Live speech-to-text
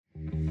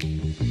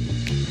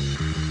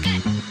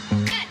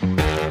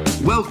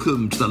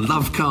Welcome to the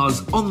Love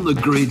Cars on the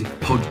Grid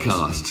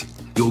podcast,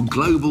 your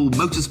global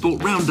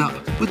motorsport roundup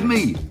with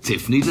me,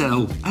 Tiffany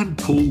Dell and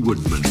Paul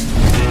Woodman.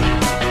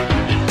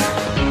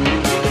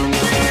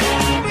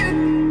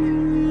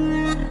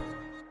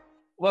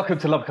 Welcome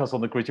to Love Cars on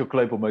the Grid, your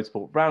global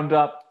motorsport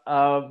roundup.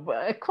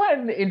 Quite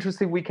an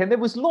interesting weekend. There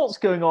was lots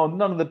going on,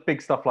 none of the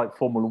big stuff like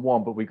Formula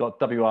One, but we got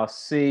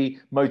WRC,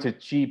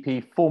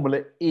 MotoGP,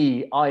 Formula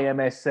E,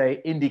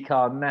 IMSA,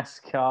 IndyCar,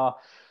 NASCAR.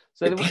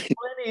 So there was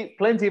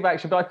plenty of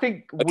action, but I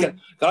think... Can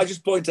I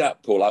just point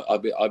out, Paul,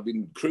 I've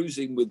been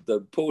cruising with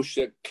the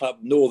Porsche Club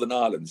Northern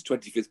Ireland's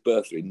 25th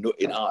birthday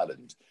in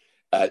Ireland,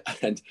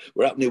 and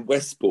we're up near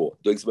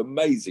Westport doing some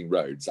amazing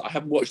roads. I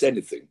haven't watched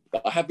anything,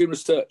 but I have been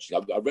researching.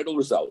 I've read all the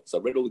results,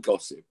 I've read all the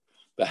gossip,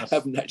 but I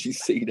haven't actually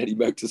seen any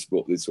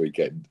motorsport this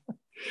weekend.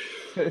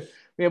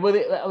 Yeah, well,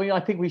 I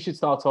think we should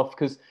start off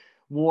because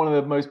one of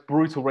the most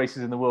brutal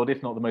races in the world,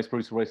 if not the most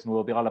brutal race in the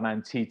world, the Isle of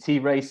Man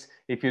TT race.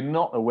 If you're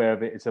not aware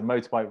of it, it's a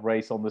motorbike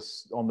race on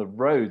the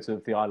roads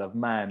of the Isle of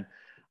Man.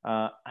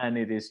 And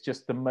it is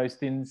just the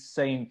most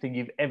insane thing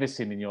you've ever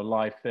seen in your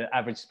life. The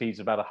average speed is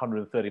about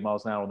 130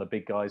 miles an hour on the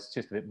big guys,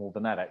 just a bit more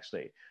than that,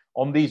 actually.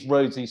 On these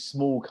roads, these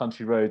small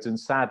country roads, and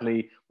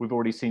sadly, we've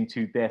already seen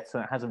 2 deaths.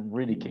 It hasn't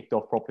really kicked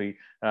off properly.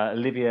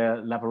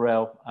 Olivier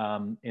Lavarelle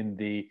in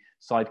the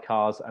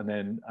sidecars, and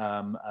then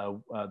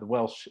the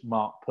Welsh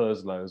Mark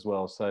Purslow as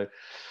well. So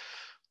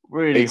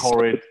really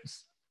horrid.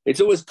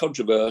 It's always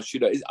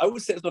controversial. I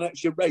always say it's not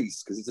actually a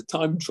race because it's a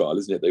time trial,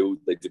 isn't it?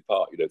 They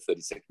depart,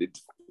 30-second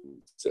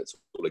intervals, so it's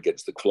all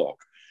against the clock.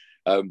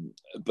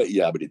 But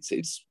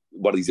it's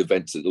one of these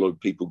events that a lot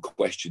of people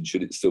question,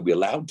 should it still be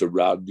allowed to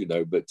run,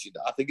 but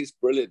I think it's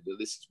brilliant that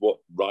this is what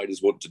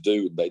riders want to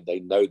do, and they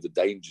know the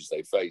dangers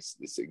they face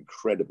in this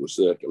incredible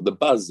circuit. The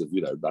buzz of,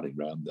 running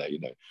around there,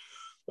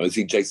 I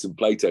see Jason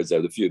Plato's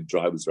there, the few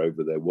drivers are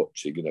over there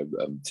watching,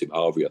 Tim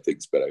Harvey, I think,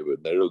 has been over,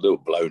 and they're a little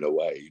blown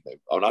away,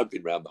 And I've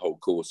been around the whole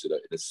course in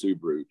a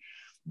Subaru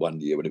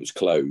one year when it was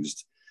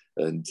closed,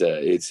 and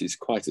it's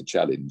quite a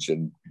challenge.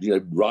 And,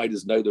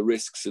 riders know the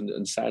risks,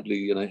 and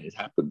sadly, it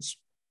happens.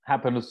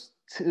 Happens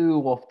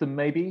too often,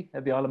 maybe,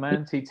 at the Isle of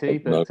Man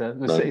TT, but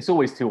no. It's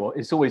always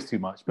too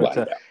much.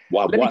 But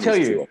let me tell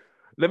you,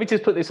 let me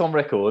just put this on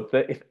record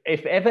that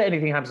if ever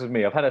anything happens with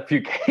me, I've had a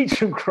few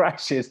Caterham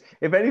crashes.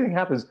 If anything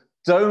happens,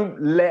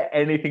 don't let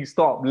anything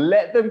stop.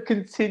 Let them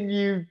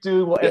continue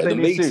doing whatever they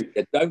need to do.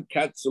 Yeah, don't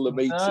cancel the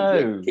meeting.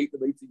 No. Yeah, keep the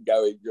meeting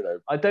going.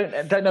 I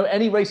don't know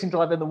any racing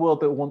driver in the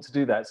world that will want to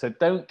do that. So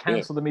don't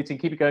cancel the meeting.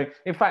 Keep it going.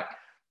 In fact,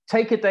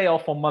 take a day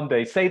off on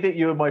Monday. Say that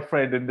you're my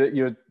friend and that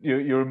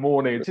you're in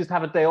mourning. Just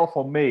have a day off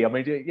on me. I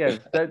mean,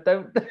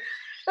 don't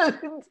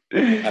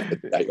have a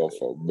day off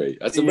on me.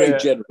 That's a very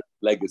generous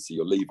legacy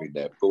you're leaving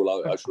there,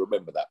 Paul. I should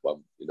remember that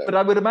one. But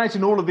I would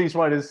imagine all of these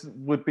riders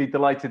would be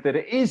delighted that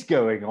it is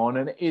going on,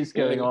 and it is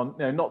going on,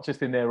 not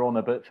just in their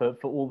honour, but for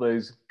all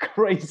those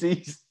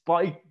crazy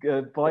bike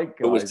guys.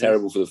 Always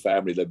terrible for the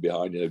family left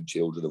behind,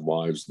 children and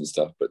wives and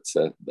stuff. But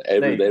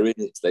they're in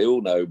it. They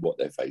all know what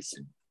they're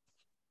facing.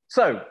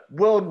 So,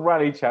 World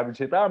Rally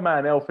Championship, our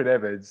man Elfyn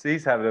Evans,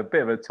 he's having a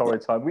bit of a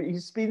torrid time.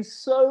 He's been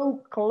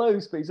so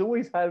close, but he's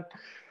always had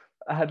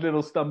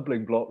little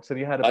stumbling blocks, and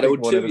he had a big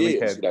one over the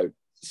weekend.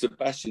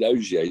 Sebastian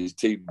Ogier, his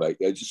teammate,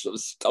 they just sort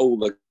of stole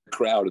the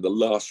crowd in the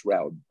last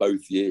round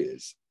both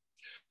years.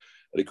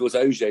 And of course,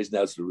 Ogier is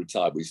now sort of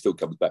retired, but he still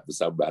comes back for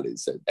some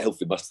rallies. So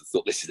Elfyn must have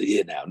thought, this is the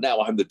year now. Now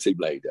I'm the team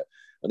leader.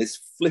 And this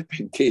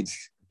flipping kid,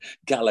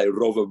 Galle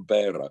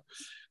Rovanpera,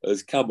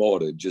 has come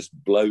on and just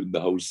blown the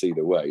whole scene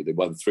away. They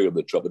won 3 on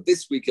the trot. But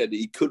this weekend,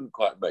 he couldn't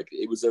quite make it.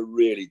 It was a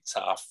really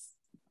tough,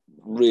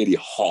 really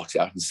hot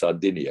out in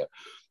Sardinia.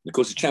 And of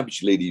course, the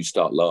championship leader, you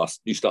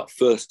start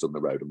first on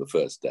the road on the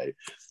first day.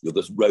 You're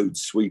the road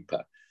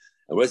sweeper.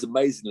 And whereas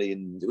amazingly,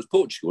 it was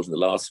Portugal, wasn't the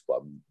last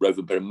one,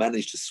 Rovanpera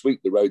managed to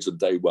sweep the roads on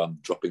day one,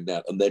 dropping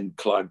down, and then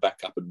climb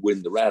back up and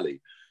win the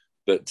rally.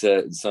 But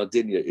in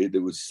Sardinia,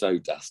 it was so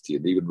dusty,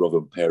 and even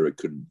Rovanpera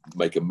couldn't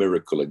make a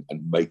miracle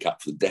and make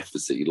up for the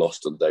deficit he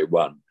lost on day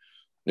one. And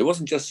it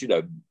wasn't just,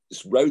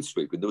 this road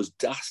sweeping. There was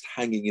dust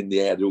hanging in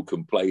the air. They're all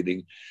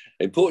complaining.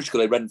 In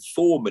Portugal, they ran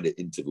 4-minute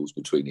intervals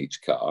between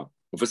each car.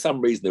 And for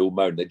some reason, they all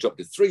moaned. They dropped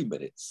to 3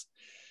 minutes.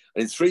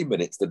 And in 3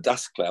 minutes, the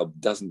dust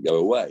cloud doesn't go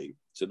away.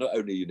 So not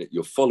only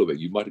you're following,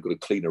 you might have got a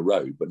cleaner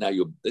road, but now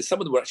some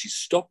of them were actually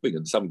stopping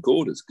in some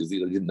corners because they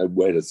didn't know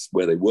where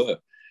they were.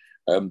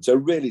 So a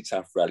really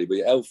tough rally. But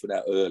Elfyn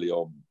out early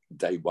on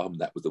day one.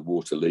 That was the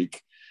water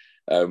leak.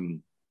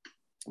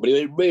 But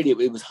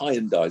it was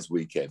Hyundai's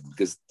weekend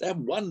because they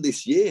haven't won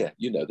this year.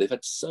 They've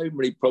had so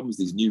many problems,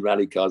 these new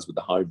rally cars with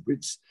the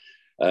hybrids.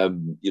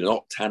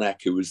 Not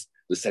Tanak, who was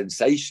the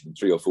sensation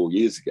 3 or 4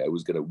 years ago,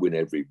 was going to win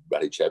every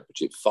rally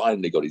championship,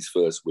 finally got his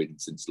first win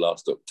since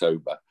last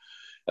October.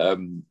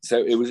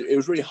 So it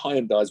was really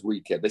Hyundai's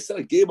weekend. They still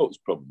had gearbox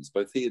problems,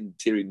 both he and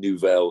Thierry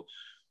Neuville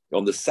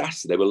on the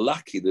Saturday. They were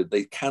lucky that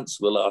they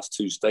cancelled the last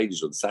 2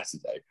 stages on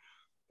Saturday.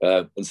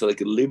 And so they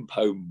could limp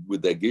home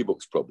with their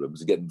gearbox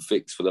problems and get them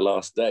fixed for the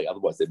last day.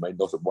 Otherwise, they may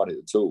not have won it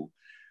at all.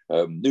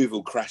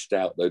 Neuville crashed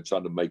out, though,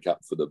 trying to make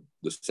up for the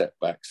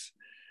setbacks.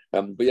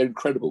 But yeah,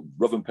 incredible.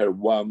 Rovanperä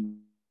won.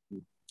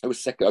 I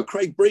was second. Oh,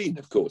 Craig Breen,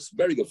 of course,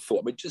 very good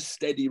foot. I mean, just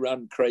steady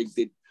run. Craig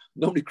did.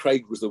 Normally,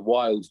 Craig was a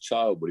wild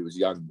child when he was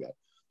younger.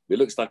 It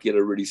looks like he had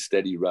a really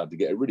steady run to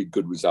get a really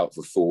good result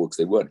for four because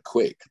they weren't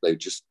quick. They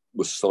just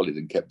were solid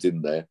and kept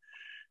in there.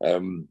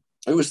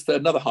 It was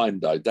another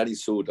Hyundai. Daniel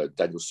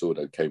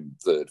Sordo came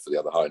third for the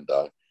other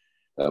Hyundai.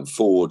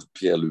 Ford,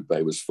 Pierre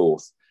Loubet was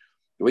fourth.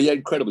 Well, yeah,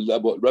 incredible.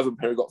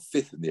 Rovanperä got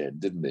fifth in the end,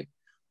 didn't he?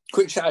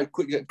 Quick shout,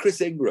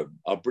 Chris Ingram,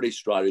 our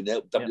British rider in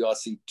the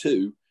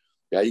WRC2.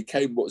 Yeah, he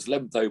came, what was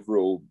 11th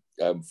overall,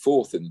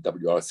 fourth in the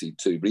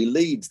WRC2, but he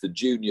leads the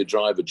Junior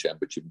Driver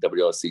Championship in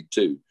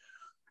WRC2.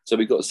 So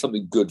we got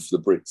something good for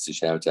the Brits to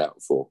shout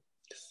out for.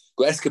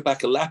 Got Esker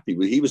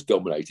Bakker-Lappi, he was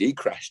dominating. He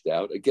crashed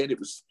out. Again, it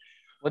was...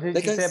 What did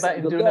you say about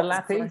him doing a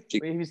lappy?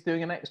 He was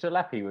doing an extra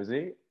lappy, was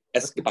he?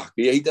 Esker Bakker,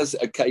 yeah, he does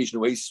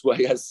occasionally.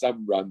 He has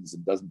some runs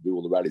and doesn't do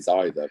all the rallies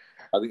either.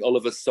 I think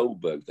Oliver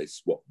Solberg they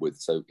swapped with.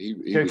 So he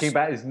joking was,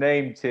 about his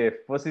name, Tiff.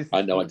 What's his?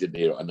 I know I didn't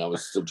hear it, and I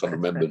was still trying to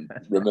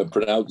remember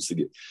pronouncing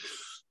it.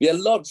 Yeah,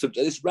 lots of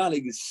this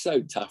rallying is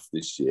so tough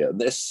this year, and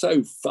they're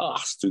so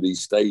fast through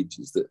these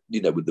stages that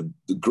with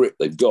the grip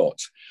they've got.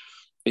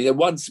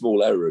 One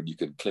small error and you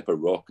can clip a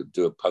rock and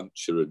do a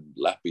puncture, and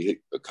Lappi hit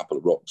a couple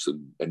of rocks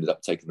and ended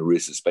up taking the rear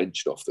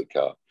suspension off the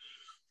car.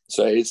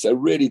 So it's a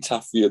really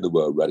tough year in the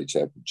World Rally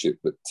Championship.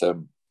 But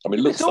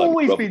it's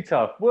always been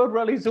tough. World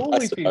Rally's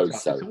always been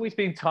tough. So. It's always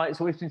been tight.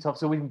 It's always been tough.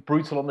 It's always been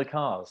brutal on the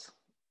cars.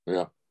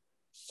 Yeah.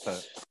 So,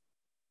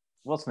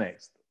 what's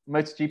next?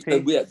 MotoGP?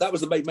 So, yeah, that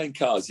was the main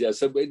cars. Yeah.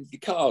 So in the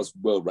cars,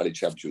 World Rally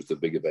Championship was the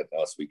big event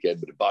last weekend.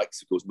 But the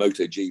bikes, of course,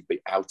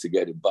 MotoGP out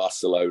again in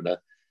Barcelona.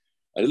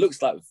 And it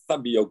looks like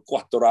Fabio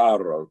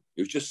Quartararo,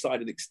 who's just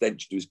signed an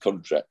extension to his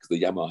contract because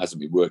the Yamaha hasn't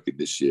been working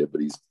this year,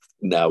 but he's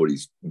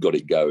got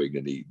it going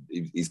and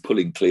he's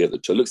pulling clear.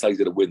 It looks like he's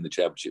going to win the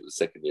championship the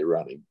second year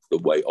running, the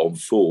way on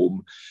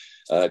form,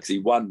 because he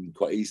won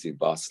quite easily in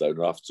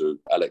Barcelona after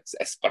Alex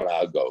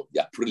Espargaro,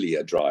 the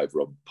Aprilia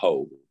driver, on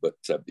pole, but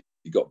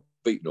he got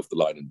beaten off the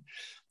line and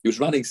he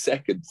was running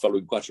second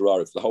following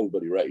Quartararo for the whole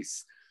bloody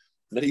race.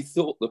 And then he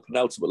thought the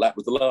penultimate lap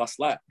was the last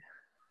lap.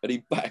 And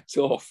he backed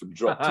off and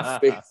dropped to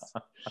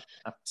fifth.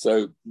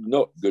 So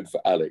not good for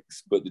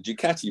Alex. But the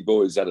Ducati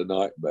boys had a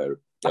nightmare.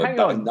 Hang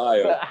on,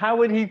 but how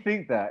would he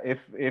think that? If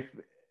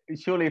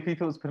surely if he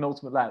thought it was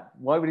penultimate lap,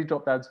 why would he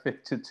drop down to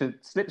fifth to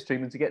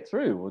slipstream and to get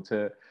through, or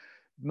to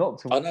not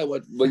to? I know.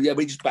 Well, yeah,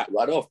 we just backed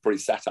right off. Probably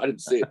sat. I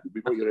didn't see it.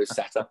 We probably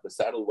sat up in the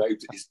saddle,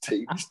 waved at his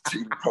team. His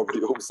team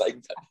probably all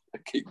saying,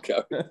 "Keep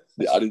going."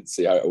 I didn't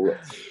see how it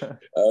worked.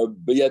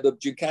 But yeah, the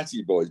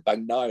Ducati boys,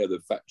 Bagnaia, the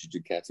factory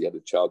Ducati, had a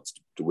chance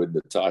to win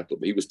the title.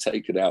 But he was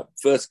taken out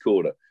first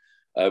corner.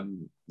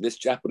 This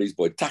Japanese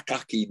boy,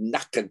 Takaki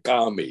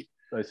Nakagami.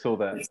 I saw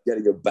that. He's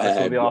getting a bad.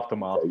 I saw the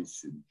aftermath.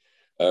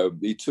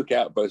 He took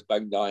out both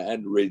Bagnaia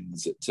and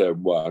Rins at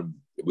turn one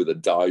with a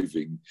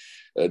diving,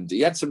 and he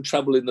had some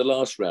trouble in the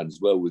last round as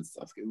well with,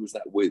 I forget who was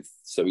that with.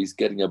 So he's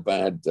getting a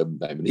bad name,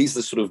 and he's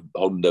the sort of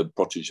Honda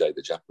protege,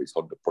 the Japanese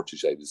Honda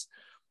proteges,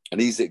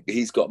 and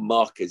he's got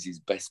Marquez's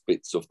best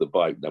bits off the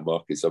bike now.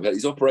 Marquez, so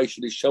he's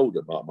operating his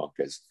shoulder, Marc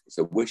Marquez.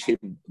 So wish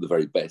him the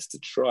very best to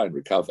try and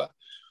recover.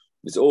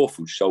 This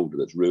awful shoulder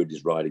that's ruined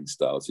his riding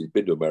style. So he's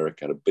been to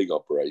America, had a big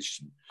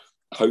operation.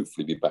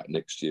 Hopefully be back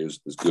next year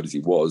as good as he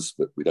was,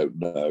 but we don't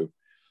know.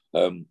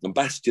 And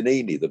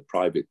Bastianini, the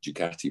private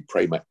Ducati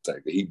Pramac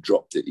tag, he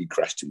dropped it. He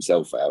crashed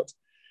himself out.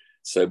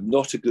 So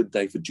not a good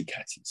day for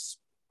Ducatis.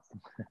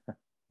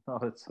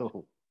 Not at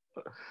all.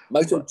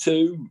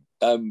 Moto2,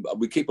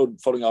 we keep on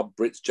following our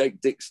Brits. Jake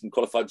Dixon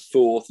qualified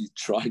fourth. He's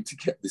trying to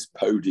get this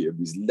podium.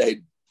 He's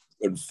led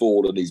and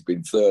fallen. He's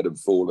been third and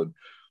fallen.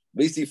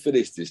 At least he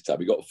finished this time.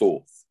 He got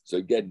fourth. So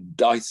again,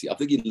 dicey. I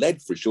think he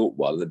led for a short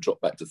while and then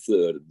dropped back to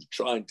third and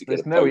trying to get.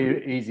 There's no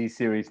easy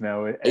series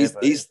now. He's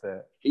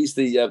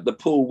the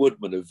Paul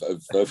Woodman of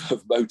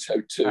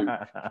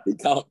Moto2. He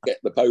can't get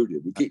the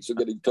podium. He keeps on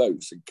getting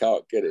close and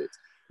can't get it.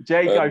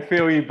 Jake, I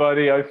feel you,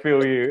 buddy. I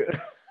feel you.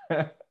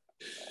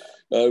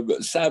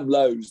 Sam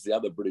Lowes, the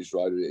other British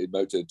rider in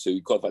Moto2,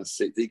 he qualified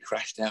sixth. He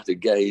crashed out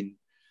again.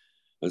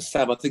 And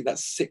Sam, I think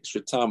that's 6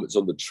 retirements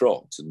on the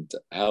trot, and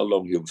how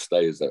long he'll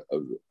stay as a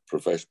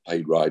professional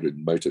paid rider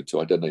in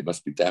Moto2, I don't know. He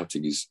must be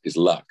doubting his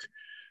luck.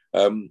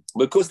 But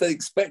of course, they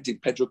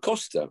expected Pedro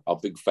Costa, our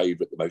big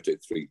favourite, the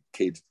Moto3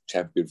 kid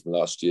champion from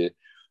last year,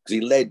 because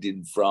he led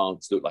in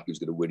France, looked like he was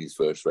going to win his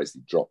first race. He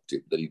dropped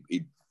it. Then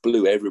he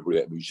blew everybody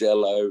at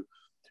Mugello.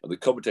 And the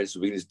commentators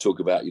were beginning to talk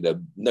about,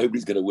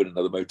 nobody's going to win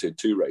another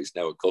Moto2 race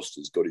now that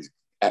Costa's got his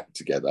act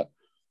together.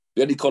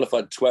 He only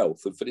qualified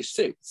 12th and finished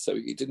 6th, so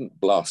he didn't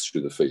blast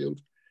through the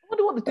field. I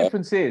wonder what the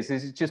difference is.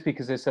 Is it just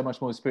because there's so much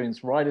more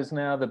experienced riders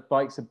now? The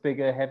bikes are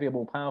bigger, heavier,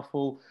 more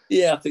powerful?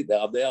 Yeah, I think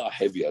they are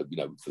heavier,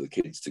 for the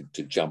kids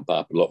to jump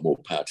up, a lot more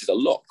power. It's a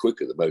lot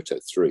quicker than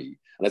Moto3.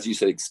 And as you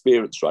said,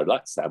 experienced riders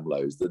like Sam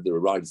Lowes, there are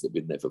riders that have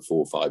been there for 4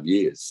 or 5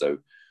 years. So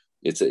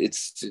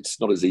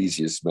it's not as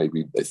easy as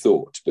maybe they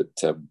thought. But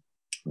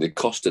the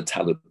Costa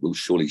talent will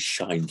surely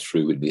shine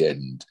through in the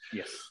end.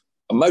 Yes.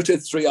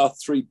 Moto3 are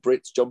 3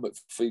 Brits. John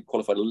McPhee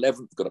qualified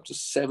 11th, got up to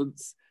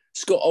 7th.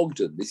 Scott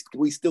Ogden,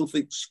 we still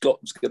think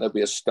Scott's going to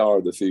be a star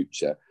of the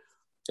future.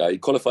 He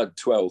qualified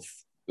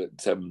 12th,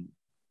 but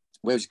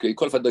where was he? He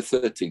qualified the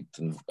 13th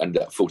and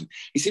ended up 14th.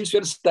 He seems to be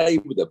able to stay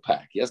with the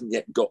pack. He hasn't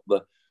yet got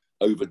the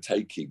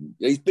overtaking.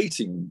 He's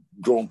beating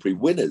Grand Prix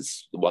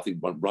winners. I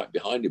think one right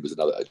behind him was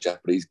a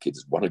Japanese kid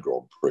who's won a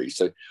Grand Prix.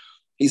 So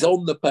he's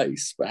on the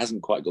pace, but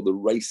hasn't quite got the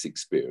race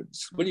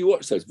experience. When you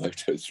watch those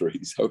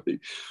Moto3s,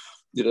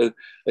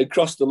 they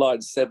crossed the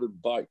line 7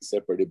 bikes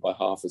separated by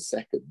half a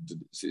second.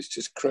 It's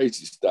just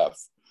crazy stuff.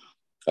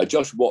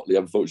 Josh Watley,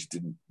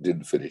 unfortunately,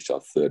 didn't finish, our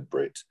third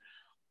Brit.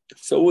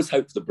 So always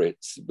hope for the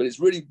Brits, but it's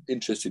really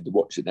interesting to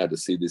watch it now to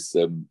see this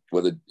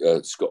whether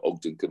Scott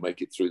Ogden can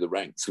make it through the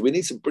ranks. So we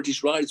need some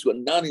British riders who are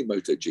none in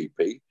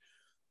MotoGP.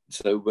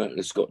 So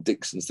Scott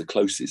Dixon's the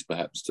closest,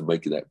 perhaps, to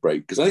making that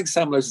break, because I think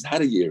Sam Lowes has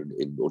had a year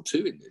or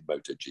two in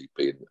MotoGP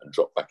and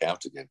dropped back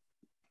out again.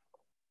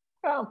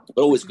 But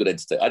always good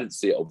entertainment. I didn't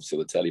see it obviously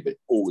on the telly, but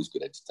always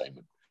good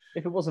entertainment.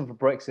 If it wasn't for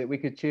Brexit, we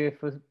could cheer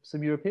for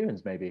some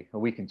Europeans, maybe,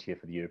 or we can cheer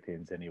for the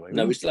Europeans anyway.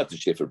 No, we still have to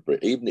cheer for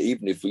Britain,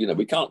 even if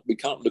we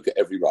can't look at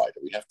every rider.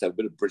 We have to have a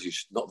bit of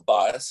British, not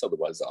bias,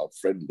 otherwise our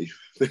friendly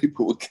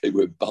people will say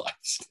we're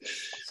biased.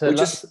 So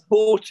we're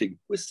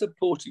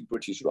supporting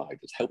British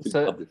riders, helping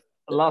public.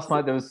 Last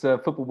night there was a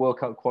Football World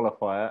Cup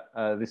qualifier.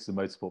 This is a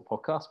motorsport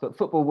podcast, but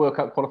Football World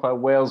Cup qualifier,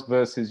 Wales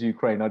versus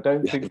Ukraine. I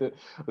don't think that.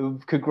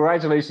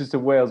 Congratulations to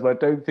Wales, but I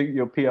don't think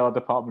your PR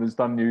department has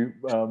done you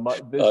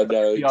much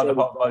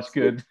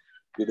good.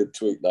 Did a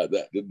tweet like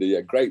that, didn't he?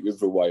 A great win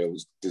for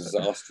Wales,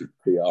 disaster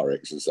PR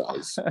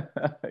exercise.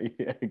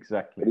 Yeah,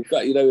 exactly. And in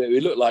fact,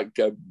 it looked like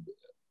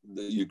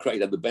the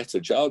Ukraine had the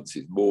better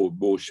chances, more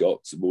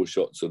shots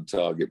on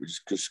target. We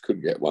just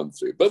couldn't get one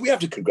through. But we have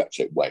to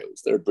congratulate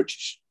Wales. They're a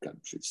British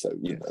country, so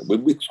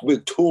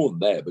we're torn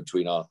there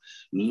between our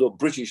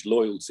British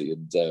loyalty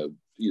and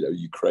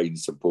Ukraine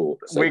support.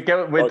 So, we're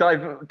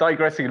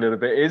digressing a little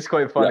bit. It's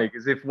quite funny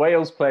because if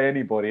Wales play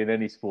anybody in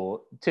any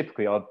sport,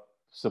 typically I'd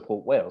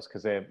support Wales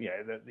because they're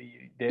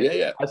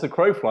as the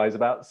crow flies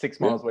about 6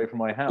 miles away from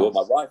my house. Well,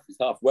 my wife is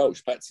half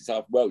Welsh, Patsy's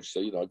half Welsh, so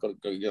I've got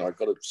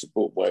to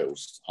support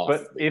Wales.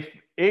 But if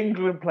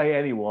England play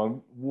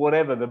anyone,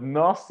 whatever, the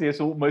nastiest,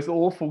 most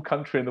awful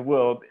country in the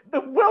world, the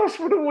Welsh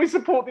would always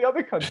support the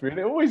other country, and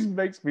it always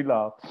makes me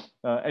laugh.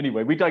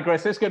 Anyway, we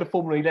digress. Let's go to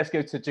Formula E. Let's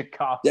go to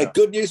Jakarta. Yeah,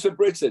 good news for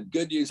Britain.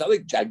 Good news. I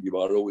think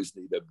Jaguar always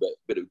need a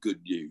bit of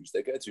good news.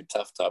 They're going through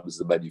tough times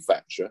as a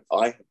manufacturer.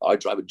 I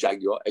drive a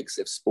Jaguar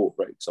XF Sport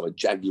Brakes. I'm a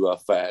Jaguar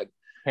fan.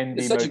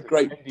 It's such a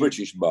great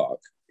British mark.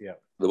 Yeah.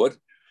 The what?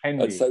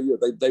 Hendy. And so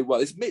they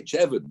won. It's Mitch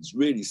Evans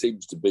really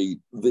seems to be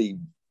the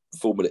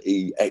Formula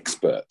E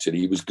expert, and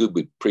he was good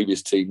with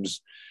previous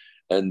teams.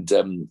 And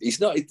he's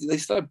not. They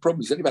started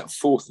problems. He's only about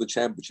fourth in the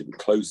championship, and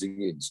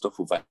closing in.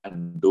 Stoffel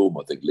Van Dorn,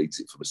 I think, leads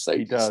it for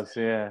Mercedes. He does,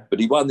 yeah.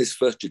 But he won this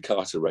first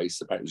Jakarta race.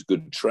 Apparently, it was a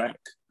good track,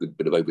 good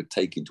bit of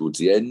overtaking towards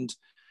the end.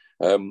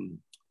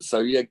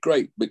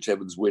 Great. Mitch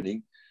Evans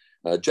winning.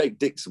 Jake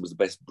Dixon was the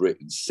best Brit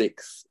in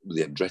sixth with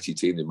the Andretti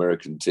team, the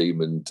American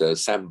team, and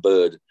Sam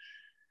Bird,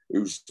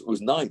 who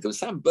was ninth. And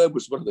Sam Bird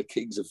was one of the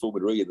kings of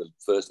Formula E in the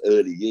first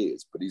early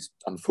years, but he's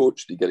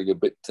unfortunately getting a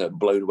bit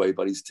blown away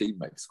by his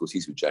teammates. Of course,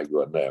 he's with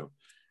Jaguar now.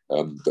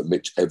 But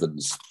Mitch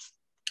Evans.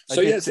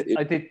 So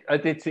I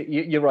did see,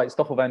 you're right.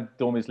 Stoffel Van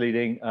Dorn is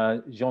leading.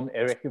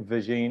 Jean-Eric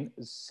Vergine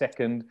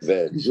second.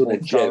 I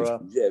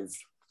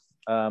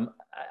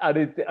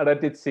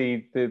did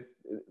see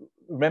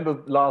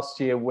remember last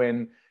year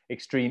when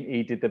Extreme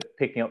E did the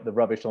picking up the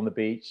rubbish on the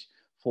beach?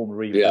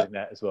 Formula E doing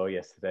that as well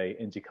yesterday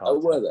in Jakarta. Oh,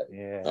 were they?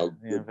 Yeah,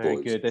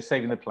 very good. They're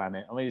saving the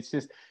planet. I mean,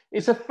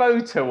 it's a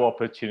photo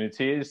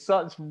opportunity.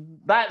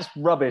 That's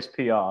rubbish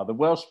PR. The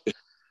Welsh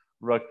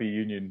Rugby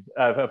Union,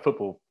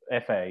 football,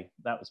 FA,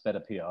 that was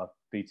better PR,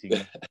 beating,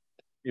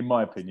 in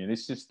my opinion.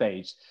 It's just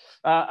staged.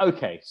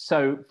 Okay,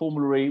 so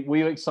Formula E, were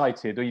you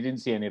excited, or you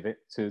didn't see any of it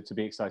to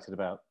be excited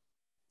about?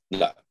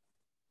 No.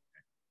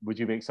 Would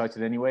you be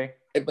excited anyway?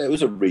 It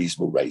was a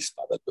reasonable race,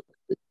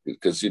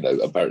 because,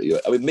 apparently,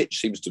 Mitch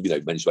seems to,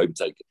 managed to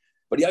overtake it.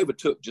 But he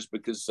overtook just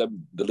because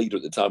the leader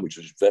at the time, which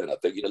was Vernon, I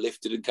think,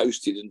 lifted and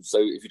coasted. And so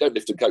if you don't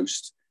lift and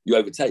coast, you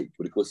overtake.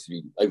 But of course, if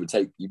you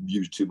overtake, you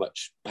use too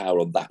much power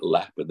on that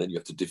lap, and then you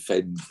have to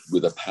defend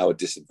with a power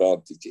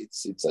disadvantage.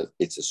 It's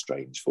a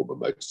strange form of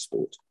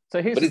motorsport. So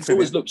it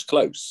always looks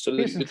close. So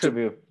here's some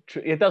trivia.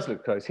 It does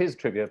look close. Here's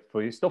trivia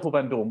for you. Stoffel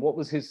Van Dorn, what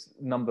was his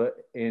number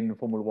in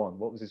Formula One?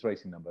 What was his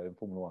racing number in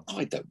Formula One?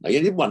 I don't know.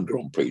 He did one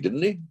Grand Prix,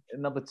 didn't he?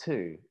 Number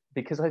 2.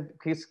 Because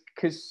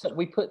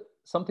we put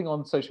something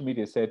on social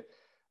media said,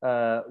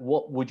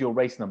 what would your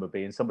race number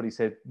be? And somebody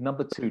said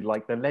number 2,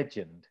 like the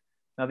legend.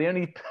 Now, the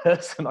only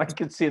person I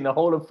could see in the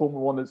whole of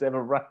Formula One that's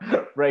ever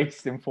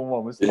raced in Formula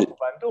One was Stoffel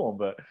Van Dorn,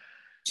 but.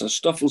 So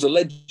Stoffel's a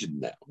legend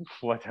now.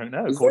 Well, I don't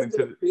know. He's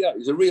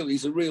a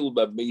real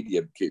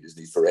medium kid, isn't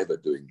he? Forever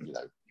doing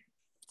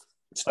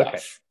stuff. Okay.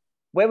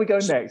 Where we go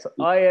next?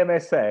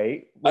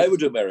 IMSA. Over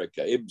to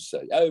America.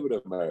 IMSA. Over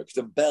to America.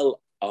 To Belle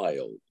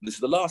Isle. This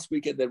is the last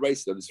weekend they're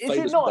racing on this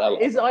famous Belle Isle.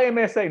 Is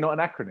IMSA not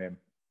an acronym?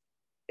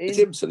 It's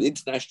IMSA, the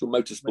International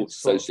Motorsports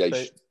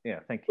Association. So, yeah,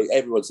 thank you.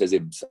 Everyone says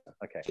IMSA.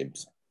 Okay.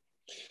 IMSA.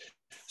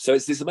 So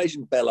it's this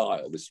amazing Belle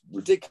Isle, this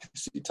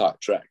ridiculously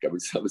tight track. I mean,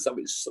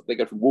 they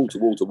go from wall to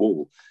wall to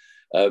wall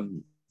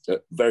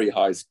at very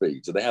high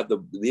speed. So they have the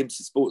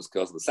IMSA sports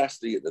cars on the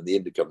Saturday and then the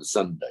IndyCar on the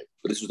Sunday.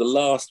 But this was the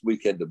last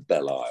weekend of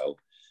Belle Isle.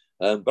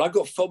 But I've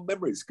got fond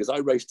memories because I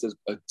raced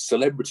a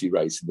celebrity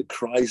race in the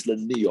Chrysler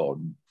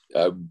Neon.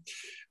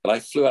 And I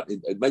flew out,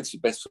 it makes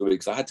it best for me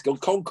because I had to go on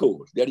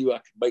Concorde, the only way I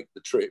could make the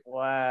trip.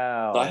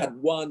 Wow. So I had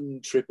one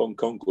trip on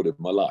Concorde in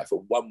my life, a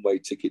one-way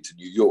ticket to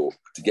New York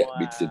to get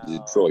me to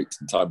Detroit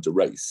in time to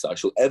race. So I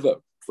shall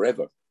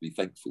forever be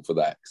thankful for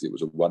that because it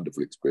was a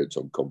wonderful experience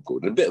on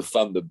Concorde. And a bit of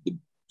fun, the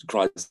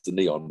Chrysler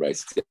Neon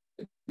race.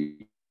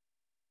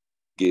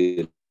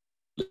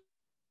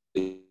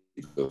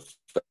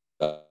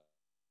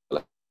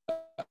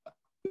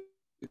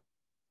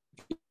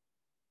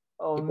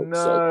 Oh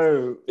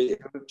no!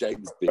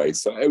 James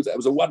race. So it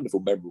was a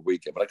wonderful, memorable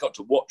weekend. But I got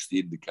to watch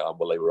the IndyCar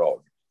while they were on.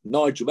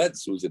 Nigel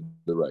Mansell was in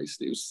the race.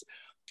 It's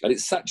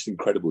such an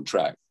incredible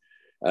track.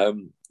 But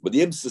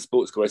the IMSA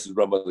sports car race is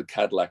run by the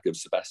Cadillac of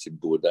Sebastian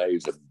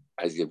Bourdais, and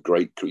as you have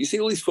great career. You see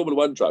all these Formula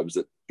One drivers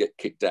that get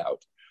kicked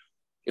out.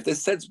 If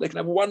there's sense, they can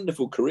have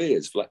wonderful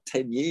careers for like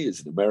 10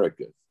 years in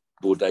America.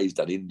 Bourdais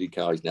done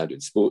IndyCar. He's now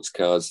doing sports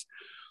cars,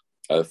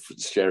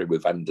 sharing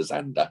with Van der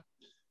Zande.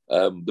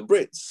 The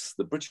Brits,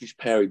 the British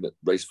pairing that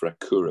raced for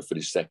Acura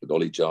finished second,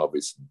 Ollie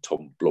Jarvis and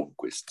Tom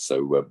Blomqvist.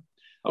 So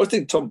I would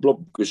think Tom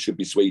Blomqvist should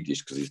be Swedish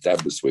because his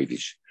dad was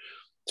Swedish.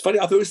 It's funny,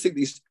 I always think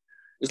it's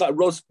like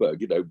Rosberg,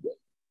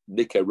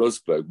 Nico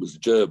Rosberg was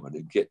German,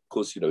 and of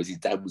course, his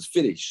dad was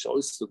Finnish. So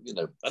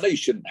I know you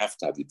shouldn't have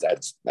to have your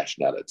dad's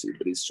nationality,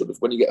 but it's sort of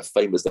when you get a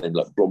famous name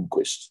like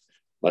Blomqvist,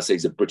 I say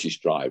he's a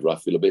British driver, I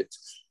feel a bit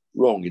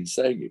wrong in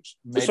saying it.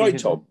 Sorry,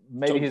 Tom.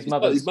 Maybe Tom,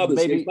 his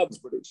mother's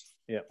British.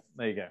 Yeah,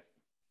 there you go.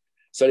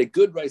 So they're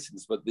good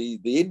races, but the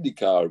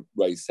IndyCar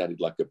race sounded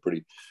like a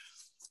pretty...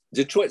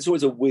 Detroit's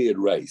always a weird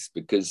race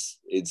because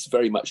it's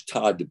very much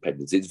tire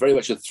dependence. It's very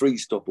much a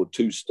 3-stop or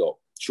 2-stop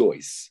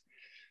choice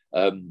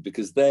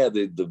because they're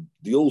the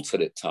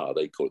alternate tire,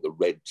 they call it the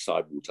red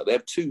sidewall tire. They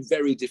have two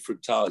very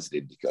different tires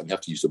in IndyCar and you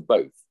have to use them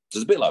both. So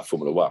it's a bit like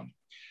Formula One.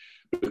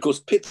 But of course,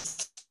 pit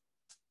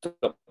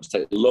stops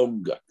take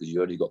longer because you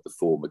only got the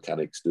 4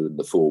 mechanics doing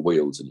the 4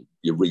 wheels and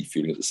you're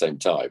refueling at the same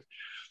time.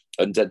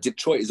 And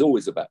Detroit is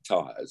always about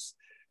tyres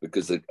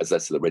because, as I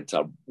said, the red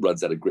tyre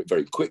runs out of grip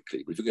very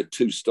quickly. But if you get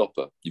a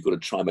 2-stopper, you've got to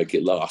try and make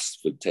it last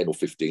for 10 or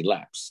 15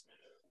 laps.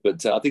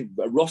 But I think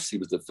Rossi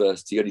was the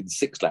first. He only did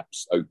 6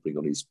 laps opening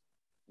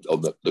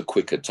on the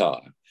quicker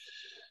tyre.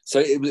 So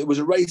it was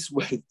a race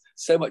with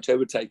so much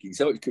overtaking,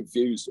 so much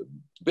confusion.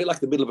 A bit like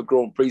the middle of a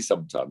Grand Prix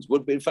sometimes.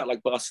 Would be, in fact,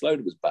 like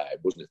Barcelona was bad,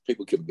 wasn't it?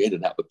 People coming in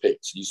and out the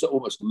pits. You sort of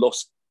almost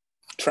lost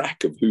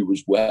track of who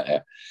was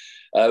where.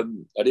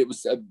 And it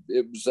was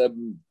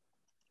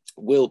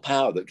Will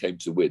Power that came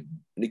to win,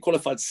 and he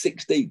qualified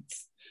 16th.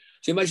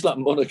 So imagine like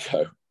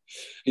Monaco,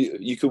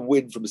 you can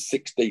win from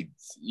 16th.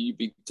 You'd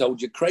be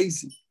told you're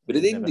crazy. But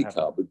in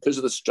IndyCar, because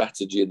of the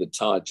strategy and the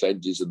tyre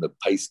changes and the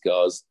pace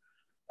cars,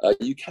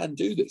 you can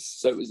do this.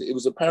 So it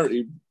was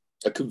apparently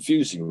a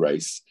confusing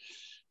race,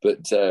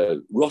 but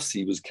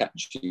Rossi was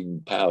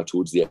catching Power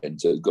towards the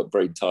end, so it got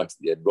very tight at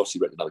the end. Rossi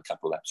ran another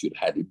couple of laps, you'd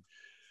had him.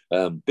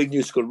 Big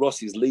news because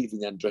Rossi is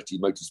leaving Andretti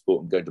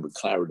Motorsport and going to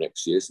McLaren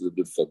next year, so there's a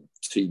bit of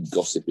team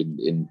gossip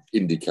in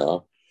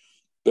IndyCar.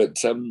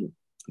 But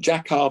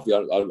Jack Harvey,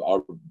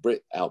 our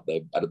Brit out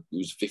there, he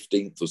was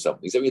 15th or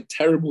something. He's having a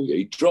terrible year.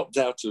 He dropped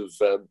out of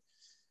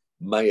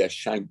Meyer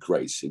Shank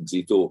Racing because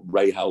he thought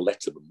Rahal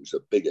Letterman was a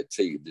bigger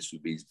team. This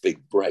would be his big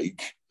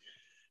break.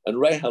 And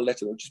Rahal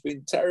Letterman has just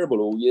been terrible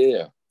all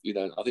year.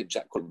 I think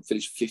Jack Quantum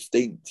finished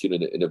 15th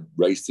in a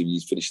race team.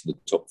 He's finished in the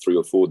top 3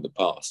 or 4 in the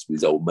past with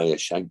his old Meyer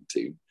Shank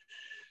team.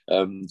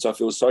 So I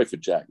feel sorry for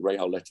Jack.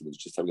 Rahal Letterman's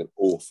just having an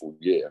awful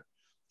year.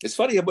 It's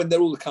funny when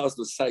they're all the cars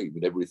the same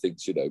and everybody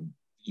thinks,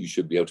 you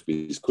should be able to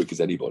be as quick as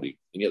anybody.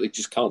 And yet they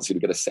just can't seem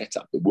to get a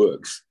setup that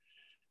works,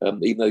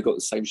 even though they've got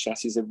the same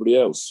chassis as everybody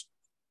else.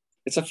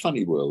 It's a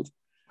funny world.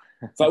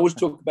 If I was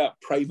talking about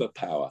Prema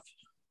Power,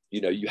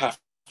 you have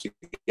to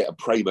get a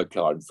Prema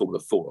car in Formula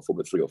 4 or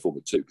Formula 3 or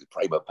Formula 2 because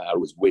Prema Power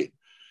always win.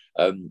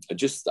 I've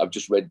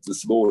just read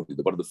this morning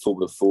that one of the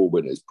Formula 4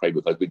 winners,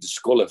 Prema, has been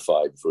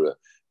disqualified for an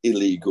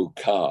illegal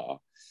car.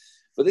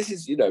 But this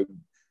is,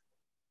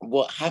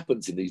 what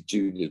happens in these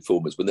junior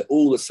formulas when they're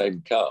all the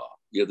same car.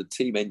 The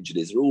team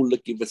engineers are all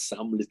looking for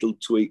some little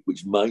tweak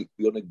which might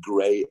be on a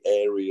grey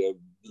area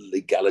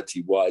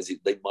legality-wise.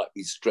 They might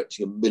be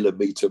stretching a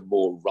millimetre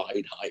more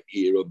ride height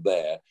here or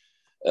there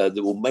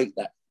that will make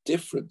that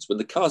difference. When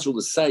the cars are all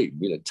the same,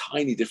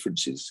 tiny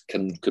differences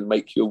can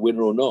make you a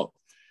winner or not.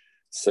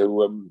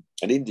 So, and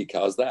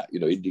IndyCar is that.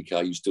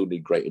 IndyCar, you still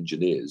need great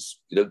engineers.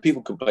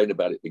 People complain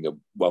about it being a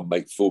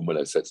one-make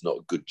formula, so it's not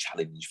a good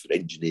challenge for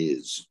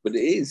engineers. But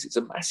it is. It's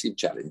a massive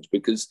challenge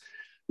because,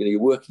 you're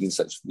working in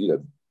such,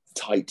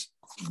 tight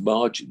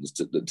margins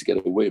to get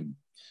a win.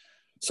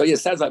 So yeah, it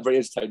sounds like very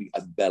entertaining.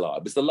 And Belle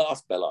Isle, it's the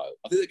last Belle Isle.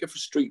 I think they go for a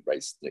street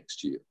race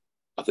next year.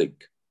 I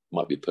think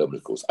Might be a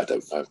permanent course. I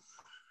don't know.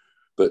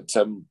 But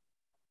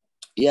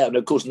yeah, and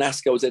of course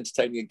NASCAR was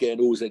entertaining again.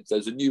 Always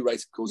there's a new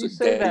race, of course. You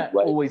say that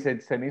always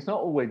entertaining. It's not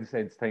always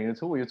entertaining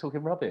at all. You're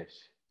talking rubbish.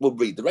 Well,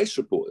 read the race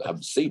report. I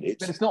haven't seen it.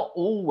 But it's not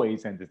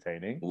always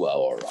entertaining. Well,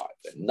 all right.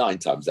 Then. 9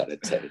 times out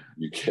of 10,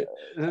 you get.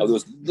 There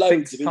was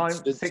loads of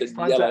incidents. 6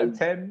 times out of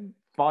 10,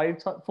 4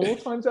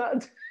 times out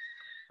of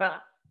 10.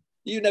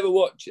 You never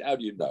watch it. How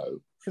do you know?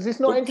 Because it's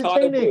not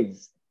entertaining.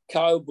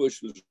 Kyle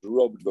Busch was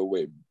robbed of a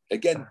win.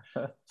 Again,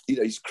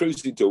 he's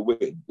cruising to a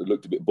win that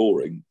looked a bit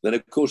boring. Then,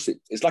 of course,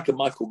 it's like a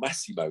Michael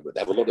Massey moment.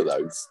 They have a lot of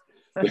those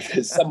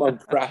because someone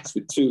crashed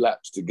with 2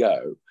 laps to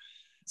go.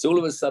 So all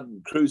of a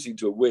sudden, cruising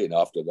to a win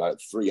after about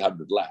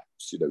 300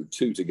 laps,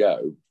 2 to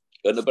go,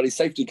 and the bloody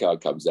safety car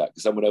comes out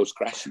because someone else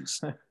crashes.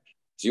 So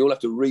you all have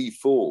to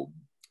reform.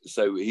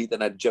 So he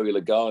then had Joey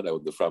Logano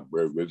on the front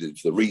row for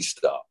the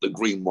restart, the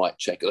green-white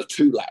checker, a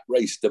 2-lap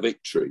race to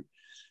victory.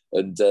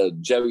 And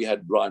Joey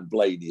had Ryan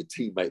Blaney, a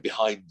teammate,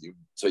 behind him.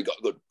 So he got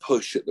a good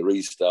push at the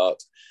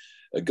restart,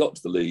 got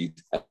to the lead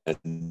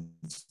and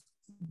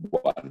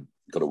won,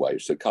 got away.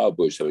 So Kyle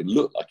Busch, so it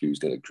looked like he was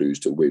going to cruise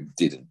to a win,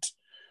 didn't.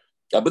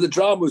 But the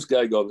drama was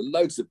going on, and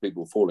loads of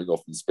people falling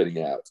off and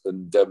spinning out.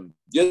 And the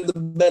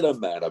melon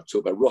man I've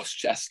talked about, Ross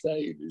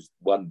Chastain, who's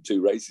won 2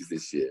 races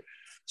this year,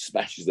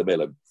 smashes the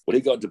melon. When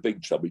he got into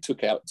big trouble, he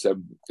took out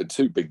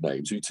 2 big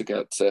names. He took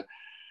out the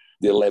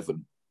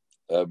 11.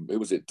 Who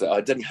was it?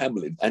 Denny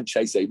Hamlin and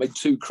Chase. He made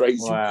 2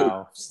 crazy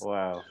moves.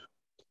 Wow.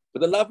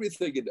 But the lovely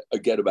thing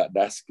again about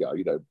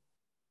NASCAR,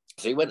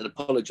 so he went and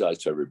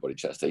apologised to everybody,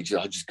 Chastain. He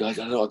said, guys,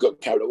 I know I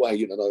got carried away.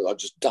 I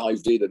just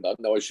dived in and I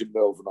know I shouldn't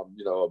have, and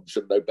I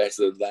should know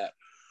better than that.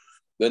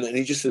 And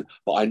he just said,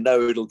 but I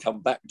know it'll come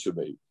back to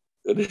me.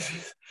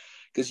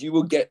 Because you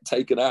will get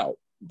taken out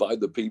by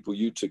the people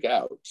you took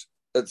out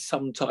at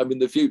some time in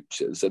the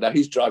future. So now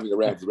he's driving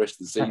around for the rest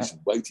of the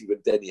season, waiting for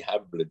Denny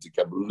Hamlin to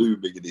come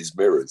looming in his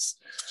mirrors,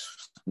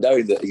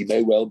 knowing that he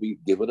may well be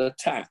given a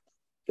tap.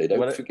 They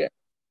don't forget.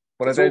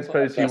 Well, I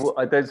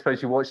don't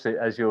suppose you watched it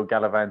as you're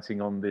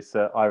gallivanting on this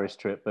Irish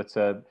trip, but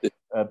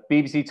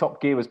BBC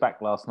Top Gear was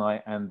back last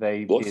night, and they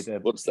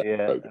did. What's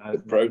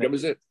that program?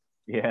 Is it?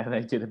 Yeah, they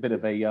did a bit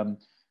of a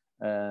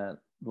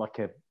like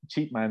a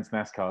cheap man's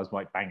NASCAR, is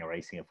like banger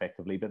racing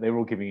effectively, but they were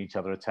all giving each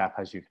other a tap,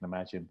 as you can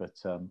imagine. But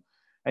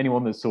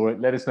anyone that saw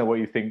it, let us know what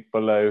you think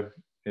below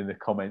in the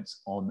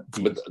comments on.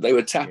 But they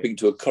were tapping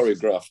to a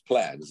choreographed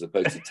plan as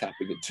opposed to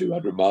tapping at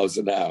 200 miles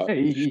an hour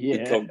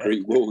with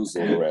concrete walls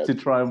all around. To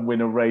try and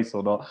win a race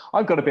or not.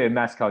 I've got a bit of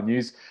NASCAR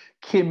news.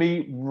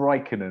 Kimi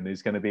Räikkönen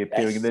is going to be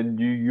appearing in the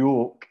New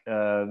York.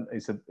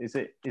 Is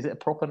it a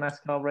proper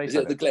NASCAR race? Is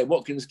it the Glen?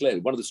 Watkins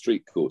Glen, one of the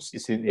street courses.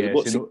 It's in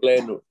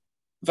Glen.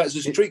 In fact,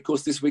 there's a street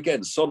course this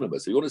weekend, Sonoma.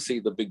 So you want to see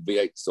the big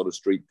V8s on a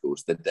street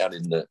course? They're down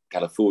in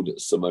California at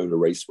Simona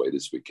Raceway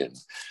this weekend.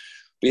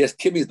 But yes,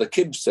 Kimi's the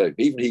Kim circuit.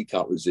 Even he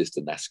can't resist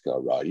a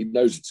NASCAR ride. He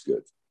knows it's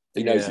good.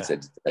 He knows it's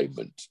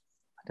entertainment.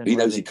 He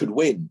knows he could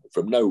win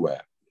from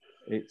nowhere.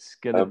 It's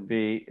going to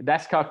be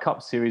NASCAR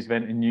Cup Series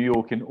event in New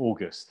York in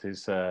August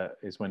is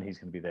when he's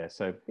going to be there.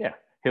 So yeah,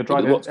 he'll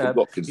drive the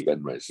Watkins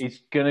Glen race.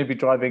 He's going to be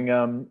driving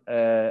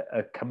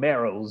a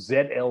Camaro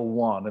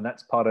ZL1, and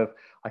that's part of,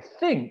 I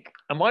think,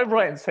 am I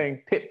right in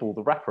saying Pitbull,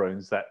 the rapper,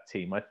 owns that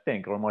team? I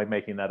think, or am I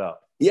making that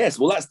up? Yes,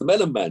 well, that's the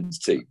Melon Man's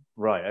team.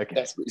 Right,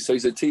 okay. So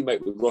he's a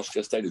teammate with Ross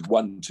Chastain, who's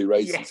won 2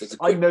 races. Yes,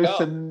 I know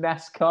some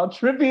NASCAR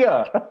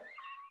trivia.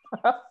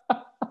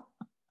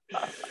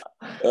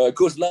 Of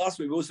course, last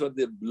week we also had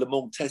the Le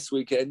Mans test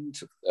weekend.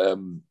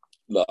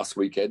 Last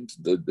weekend,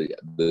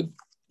 the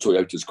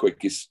Toyota's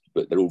quickest,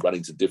 but they're all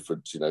running to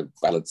different,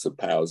 balance of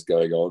powers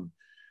going on.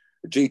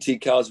 The GT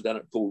cars were down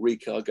at Paul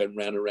Ricard going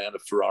round and round. A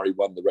Ferrari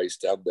won the race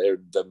down there,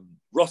 and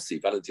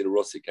Valentino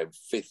Rossi came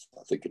 5th,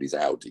 I think, in his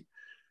Audi.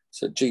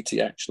 So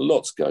GT action,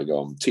 lots going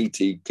on.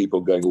 TT keep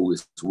on going all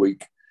this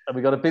week. And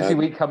we've got a busy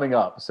week coming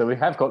up. So we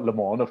have got Le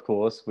Mans, of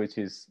course, which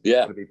is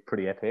going to be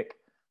pretty epic.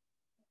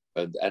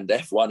 And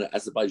F1 at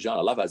Azerbaijan.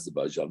 I love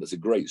Azerbaijan. It's a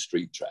great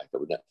street track. I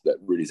mean, that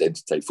really is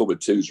entertaining. Formula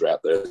 2s are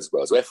out there as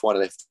well. So F1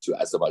 and F2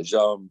 at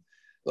Azerbaijan,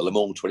 the Le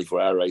Mans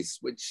 24-hour race,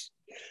 which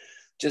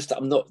just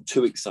I'm not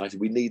too excited.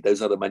 We need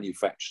those other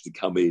manufacturers to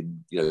come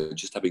in,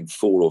 just having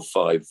 4 or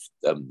 5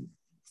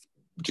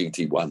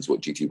 GT1s,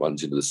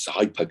 the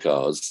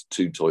hypercars,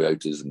 2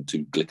 Toyotas and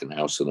 2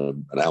 Glickenhaus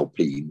and an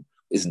Alpine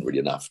isn't really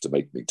enough to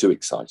make me too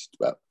excited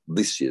about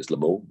this year's Le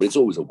Mans, but it's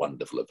always a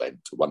wonderful event,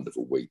 a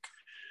wonderful week.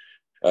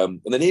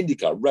 And then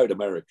IndyCar, Road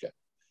America,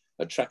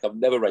 a track I've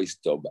never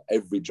raced on, but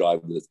every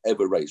driver that's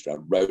ever raced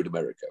around Road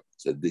America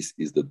said this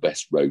is the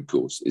best road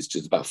course. It's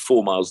just about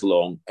 4 miles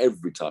long,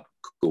 every type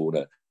of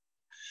corner,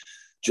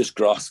 just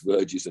grass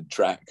verges and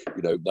track,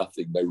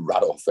 nothing, no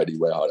runoff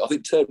anywhere. I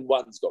think turn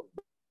 1's got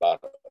runoff.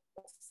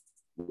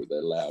 They're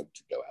allowed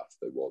to go out if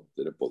they want.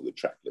 They don't put the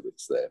track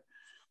limits there.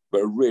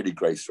 But a really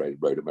great straight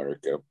Road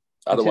America.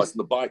 Otherwise, on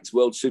the bikes,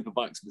 World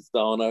Superbikes,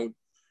 Misano.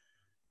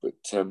 But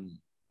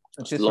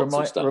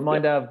just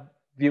remind our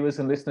viewers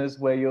and listeners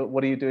what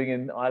are you doing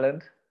in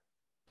Ireland?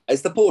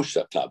 It's the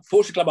Porsche Club.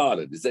 Porsche Club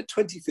Ireland is their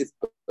 25th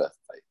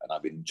birthday, and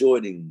I've been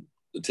joining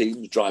the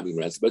teams driving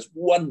around some most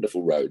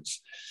wonderful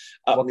roads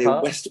up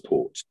near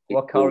Westport.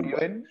 What car are you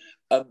in?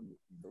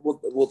 Well,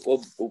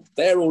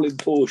 they're all in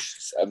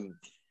Porsches. And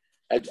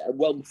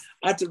well,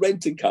 I had to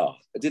rent a car,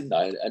 didn't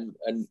I?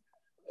 And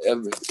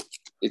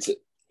it's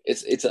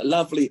a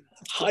lovely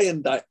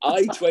Hyundai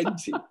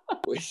i20,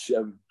 which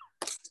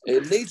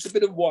it needs a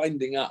bit of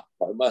winding up,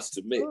 I must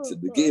admit.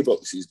 And the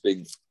gearbox is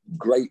being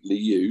greatly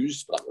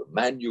used, like a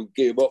manual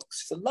gearbox.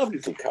 It's a lovely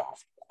little car.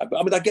 I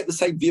mean, I get the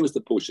same view as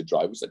the Porsche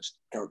drivers. I just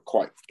can't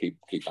quite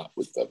keep up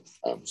with them,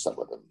 some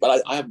of them.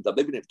 But I haven't done.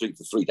 They've been doing it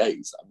for 3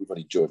 days. And we've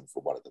only joined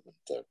for one of them.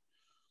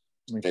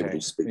 And, okay.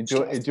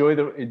 Enjoy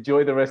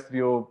the rest of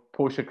your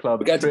Porsche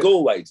club. We're going to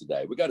Galway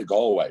today. We're going to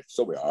Galway.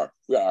 So we are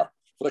for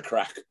the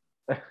crack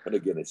and a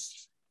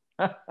Guinness.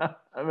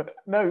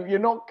 No, you're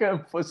not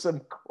going for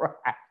some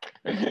crack.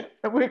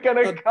 We're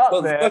going to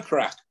cut there. The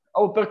crack.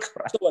 Oh, the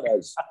crack. Someone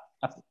else.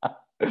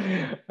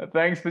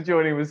 Thanks for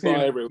joining us.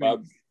 Bye,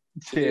 everyone.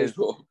 Cheers.